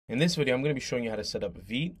In this video, I'm going to be showing you how to set up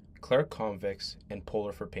Vite, Clerk, Convex, and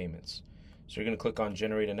Polar for payments. So you're going to click on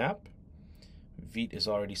Generate an App. Vite is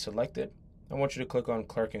already selected. I want you to click on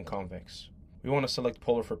Clerk and Convex. We want to select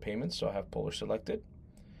Polar for payments, so I have Polar selected.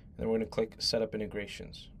 And then we're going to click Set up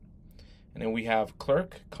integrations. And then we have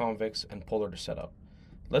Clerk, Convex, and Polar to set up.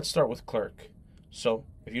 Let's start with Clerk. So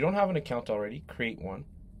if you don't have an account already, create one.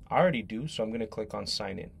 I already do, so I'm going to click on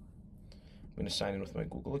Sign In. I'm going to sign in with my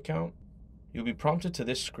Google account. You'll be prompted to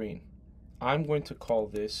this screen. I'm going to call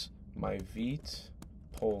this my Vite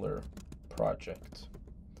Polar project.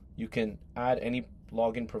 You can add any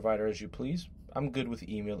login provider as you please. I'm good with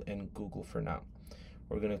email and Google for now.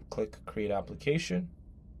 We're going to click Create Application.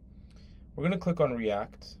 We're going to click on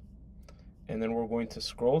React, and then we're going to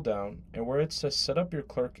scroll down, and where it says Set up your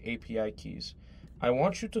Clerk API keys, I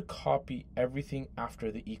want you to copy everything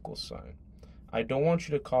after the equal sign. I don't want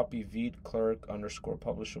you to copy Vite Clerk underscore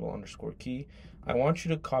publishable underscore key. I want you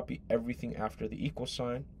to copy everything after the equal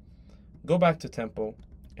sign. Go back to tempo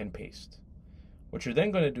and paste. What you're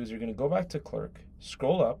then going to do is you're going to go back to Clerk,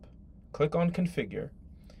 scroll up, click on Configure.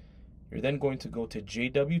 You're then going to go to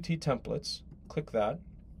JWT templates, click that.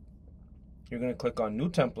 You're going to click on New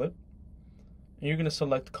Template, and you're going to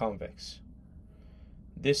select Convex.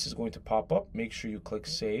 This is going to pop up. Make sure you click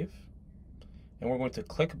Save. And we're going to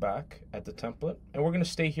click back at the template, and we're going to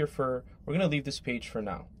stay here we're going to leave this page for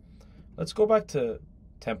now. Let's go back to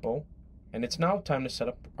tempo, and it's now time to set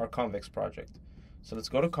up our Convex project. So let's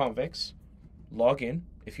go to Convex, log in.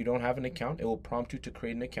 If you don't have an account, it will prompt you to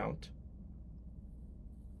create an account.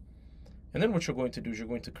 And then what you're going to do is you're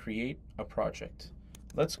going to create a project.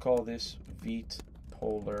 Let's call this Vite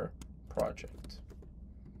Polar project.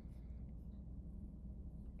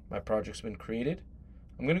 My project's been created.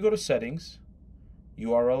 I'm going to go to Settings,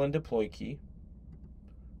 URL and deploy key,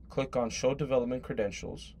 click on Show Development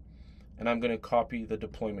Credentials, and I'm going to copy the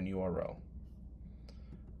deployment URL.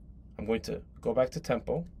 I'm going to go back to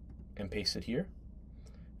tempo and paste it here.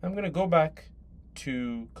 I'm going to go back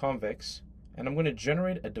to Convex, and I'm going to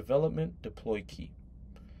generate a development deploy key.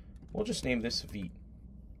 We'll just name this Vite.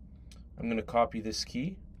 I'm going to copy this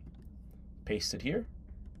key, paste it here,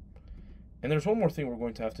 and there's one more thing we're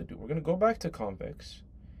going to have to do. We're going to go back to Convex,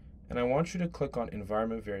 and I want you to click on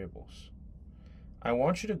Environment Variables. I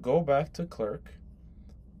want you to go back to Clerk,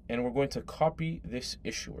 and we're going to copy this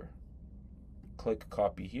issuer. Click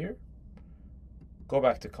Copy here, go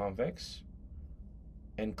back to Convex,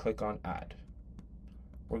 and click on Add.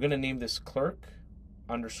 We're going to name this Clerk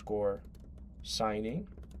underscore signing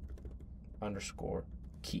underscore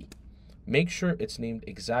key. Make sure it's named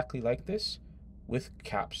exactly like this with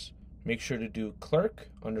caps. Make sure to do Clerk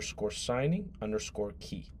underscore signing underscore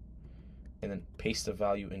key. And then paste the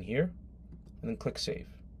value in here, and then click Save.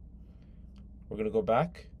 We're going to go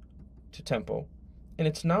back to tempo, and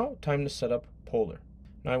it's now time to set up Polar.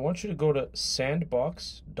 Now I want you to go to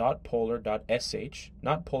sandbox.polar.sh,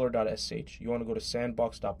 not polar.sh. You want to go to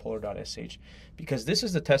sandbox.polar.sh because this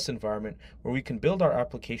is the test environment where we can build our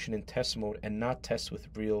application in test mode and not test with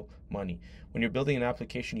real money. When you're building an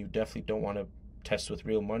application, you definitely don't want to test with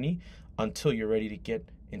real money until you're ready to get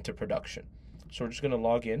into production. So we're just going to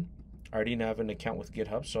log in. I already have an account with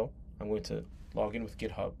GitHub, so I'm going to log in with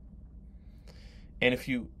GitHub. And if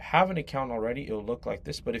you have an account already, it'll look like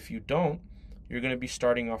this, but if you don't, you're going to be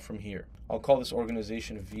starting off from here. I'll call this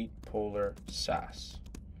organization Vite Polar SaaS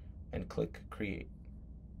and click Create.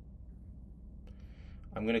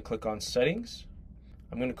 I'm going to click on Settings.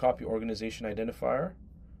 I'm going to copy Organization Identifier,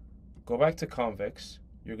 go back to Convex.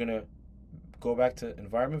 You're going to go back to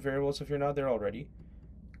Environment Variables if you're not there already,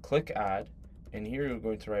 click Add, and here you're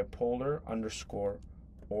going to write Polar underscore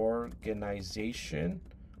organization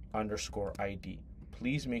underscore ID.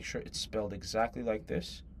 Please make sure it's spelled exactly like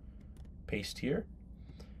this. Paste here.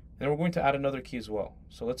 Then we're going to add another key as well.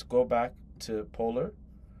 So let's go back to Polar.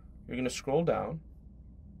 You're going to scroll down,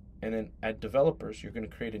 and then at Developers, you're going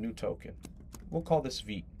to create a new token. We'll call this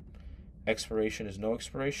Vite. Expiration is no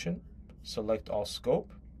expiration. Select all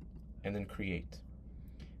scope, and then create.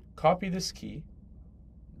 Copy this key,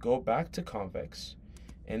 go back to Convex,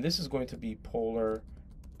 and this is going to be Polar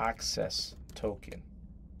Access Token.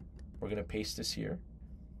 We're going to paste this here.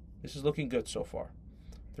 This is looking good so far.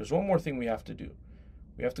 There's one more thing we have to do.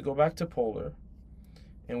 We have to go back to Polar,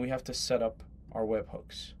 and we have to set up our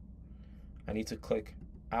webhooks. I need to click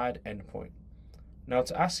Add Endpoint. Now it's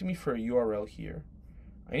asking me for a URL here.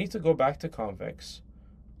 I need to go back to Convex.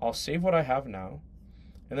 I'll save what I have now,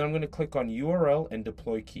 and then I'm going to click on URL and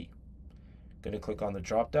deploy key. Going to click on the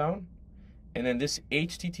drop down, and then this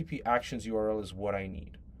HTTP actions URL is what I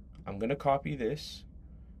need. I'm going to copy this,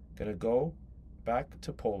 going to go back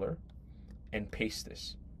to Polar and paste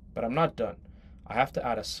this. But I'm not done. I have to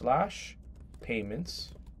add a slash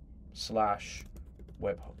payments slash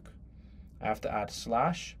webhook. I have to add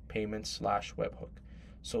slash payments slash webhook.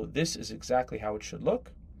 So this is exactly how it should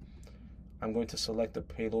look. I'm going to select the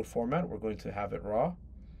payload format. We're going to have it raw.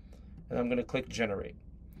 And I'm going to click generate.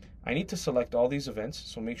 I need to select all these events,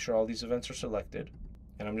 so make sure all these events are selected.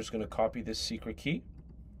 And I'm just going to copy this secret key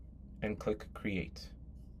and click create.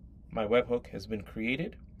 My webhook has been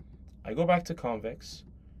created. I go back to Convex,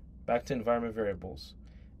 back to environment variables,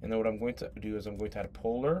 and then what I'm going to do is I'm going to add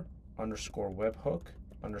polar underscore webhook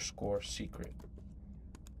underscore secret.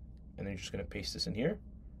 And then you're just going to paste this in here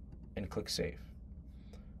and click save.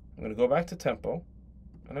 I'm going to go back to tempo,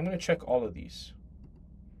 and I'm going to check all of these.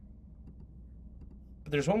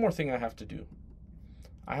 But there's one more thing I have to do.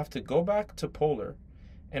 I have to go back to polar,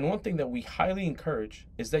 and one thing that we highly encourage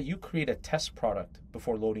is that you create a test product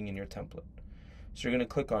before loading in your template. So you're going to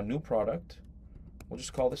click on new product. We'll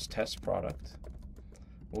just call this test product.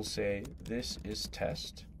 We'll say this is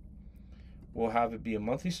test. We'll have it be a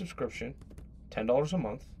monthly subscription, $10 a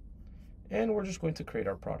month, and we're just going to create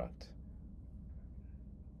our product.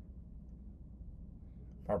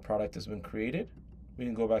 Our product has been created. We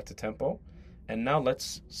can go back to tempo, and now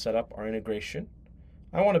let's set up our integration.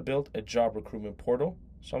 I want to build a job recruitment portal,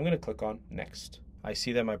 so I'm going to click on next. I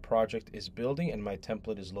see that my project is building and my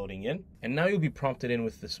template is loading in, and now you'll be prompted in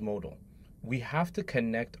with this modal. We have to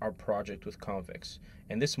connect our project with Convex,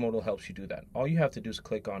 and this modal helps you do that. All you have to do is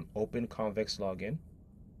click on Open Convex Login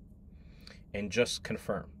and just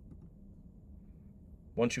confirm.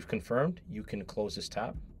 Once you've confirmed, you can close this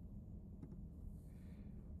tab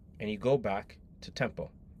and you go back to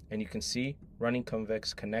tempo, and you can see running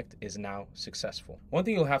Convex Connect is now successful. One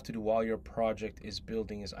thing you'll have to do while your project is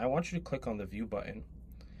building is I want you to click on the View button,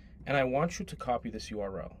 and I want you to copy this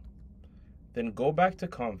URL. Then go back to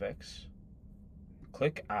Convex,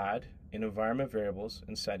 click Add in Environment Variables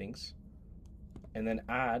and Settings, and then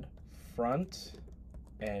add front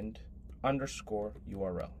end underscore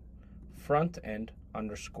URL. Front end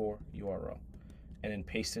underscore URL. And then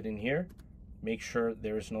paste it in here. Make sure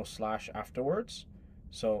there is no slash afterwards.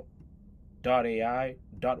 So .ai,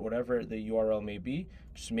 whatever the URL may be,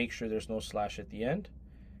 just make sure there's no slash at the end,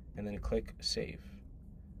 and then click save.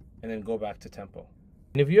 And then go back to tempo.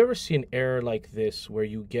 And if you ever see an error like this where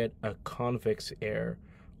you get a Convex error,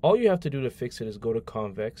 all you have to do to fix it is go to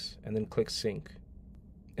Convex and then click sync.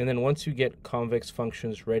 And then once you get Convex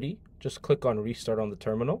functions ready, just click on restart on the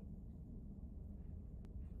terminal.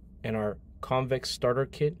 And our Convex starter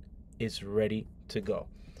kit is ready to go.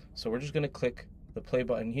 So we're just going to click the play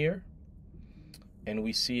button here, and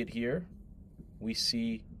we see it here. We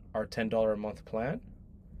see our $10 a month plan.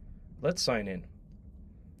 Let's sign in.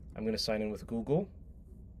 I'm going to sign in with Google.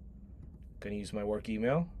 Going to use my work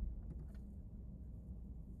email.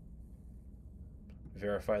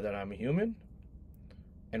 Verify that I'm a human.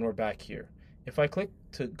 And we're back here. If I click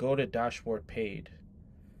to go to dashboard paid,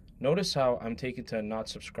 notice how I'm taken to a not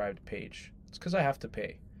subscribed page. It's because I have to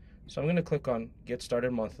pay. So I'm going to click on Get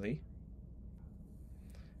Started Monthly,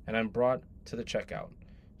 and I'm brought to the checkout.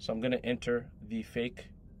 So I'm going to enter the fake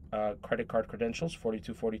credit card credentials,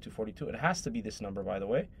 424242. It has to be this number, by the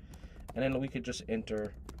way. And then we could just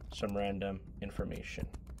enter some random information.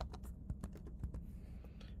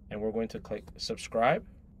 And we're going to click subscribe.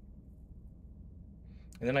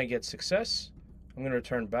 And then I get success. I'm going to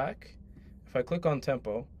return back. If I click on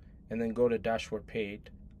tempo and then go to dashboard paid,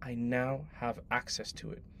 I now have access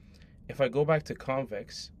to it. If I go back to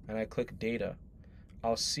Convex and I click data,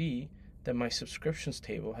 I'll see that my subscriptions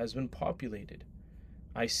table has been populated.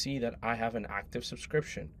 I see that I have an active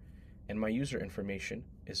subscription, and my user information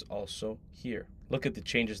is also here. Look at the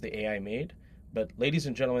changes the AI made. But ladies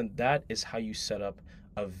and gentlemen, that is how you set up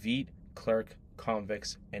a Vite, Clerk,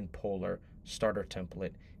 Convex, and Polar starter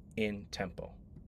template in Tempo.